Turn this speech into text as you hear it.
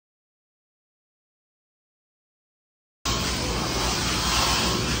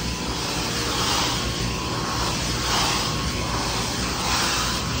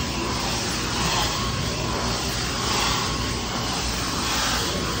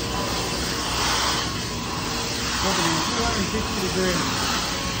degrees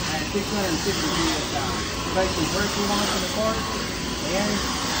at 650 psi. Basically, pressure launch in the part and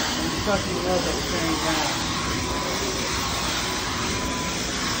sucking it up at the same time.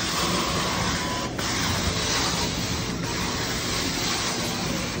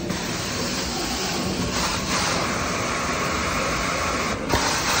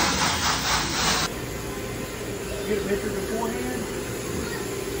 Get a picture beforehand.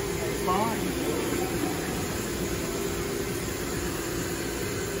 That's fine.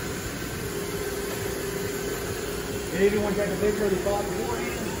 Did anyone take a picture of the spot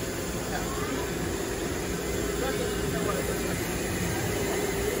beforehand?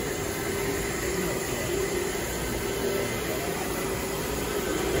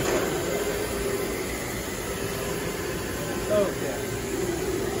 Okay.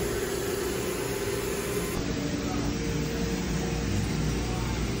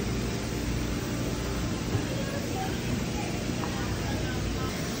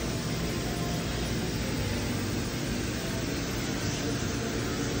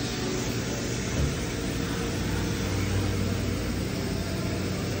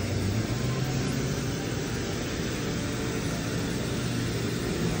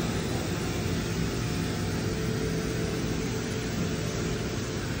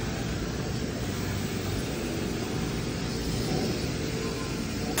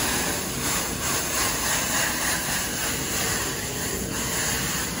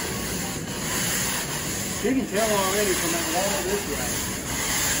 You can tell already from that wall this way.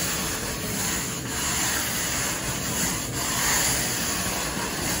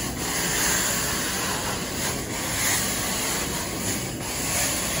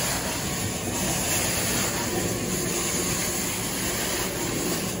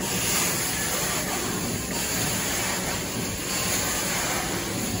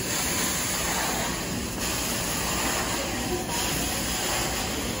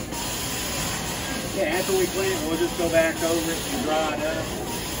 Yeah, after we clean it, we'll just go back over it and dry it up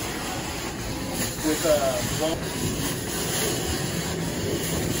with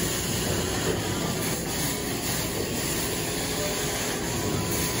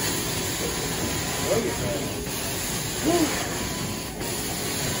look at that. Woo.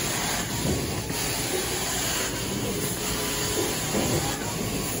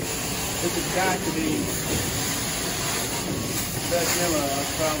 This has got to be best demo I've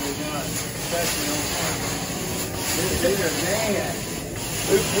probably done. Especially on this here, man.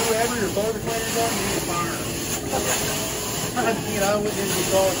 Whoever your boulder cleaners are, you need to fire them. You know, with this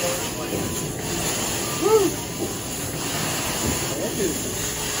is all boulder cleaners. Woo! This is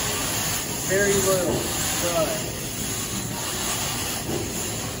very little crud.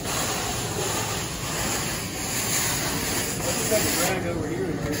 Let's just take a drag over here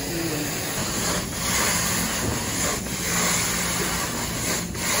and see.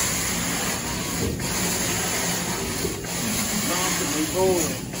 Constantly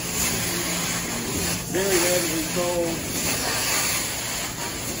pulling. Very heavily cold.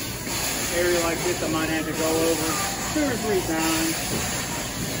 Area like this I might have to go over 2 or 3 times.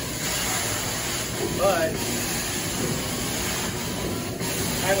 But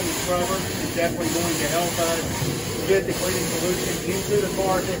having the scrubber is definitely going to help us get the cleaning solution into the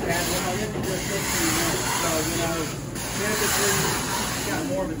car that has one. This is just 15 minutes. So, you know, typically it's got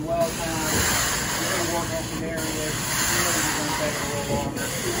more of a dwell time. You're going to work on some areas. It's going to take a little longer.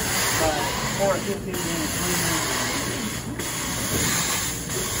 But for a 15-minute cleaning,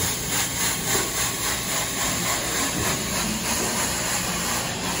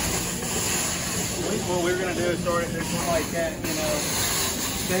 what we're going to do is start at this one like that, you know,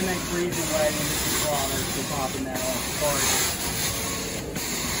 then make freezing way and just be water to popping that off the part.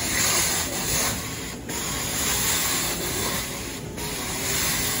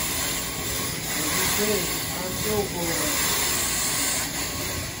 As you see, I'm still full.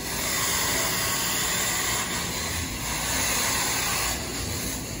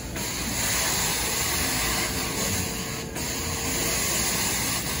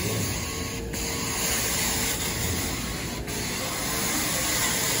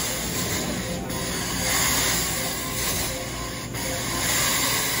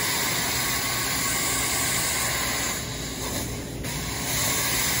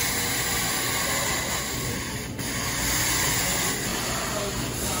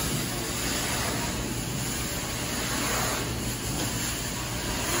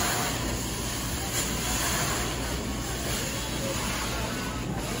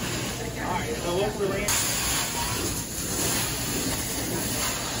 So look for land.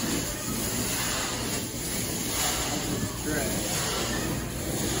 Right.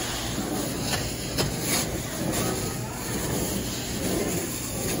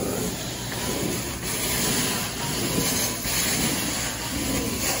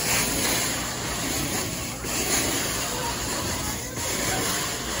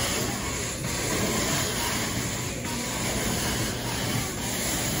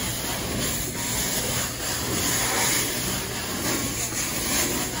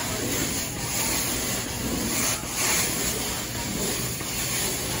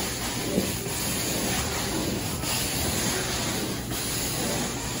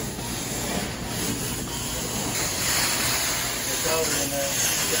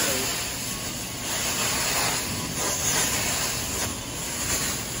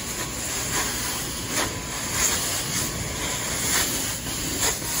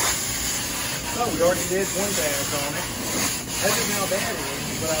 Oh, we already did one pass on it. That's just how bad it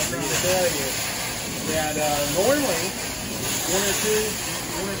is, what I was trying to tell you. That normally, one or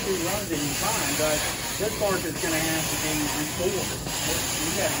two runs and you're fine, but this part is going to have to be restored.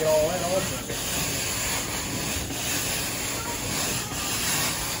 You got to get all that off of it.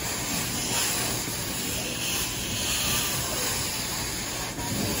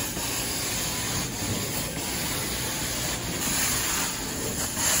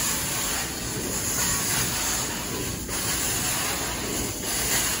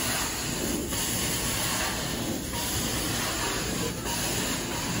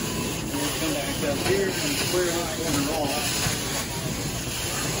 Come back up here and clear that corner off.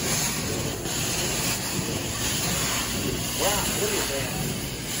 Wow, look at that.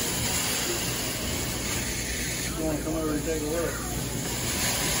 You want to come over and take a look?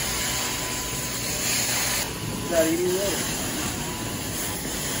 It's not even water.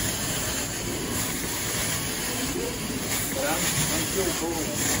 But I'm still cool.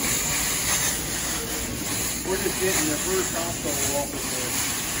 We're just getting the first hospital off of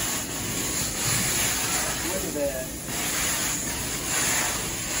this. Look at that.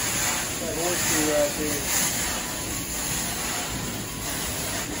 That horseshoe right there.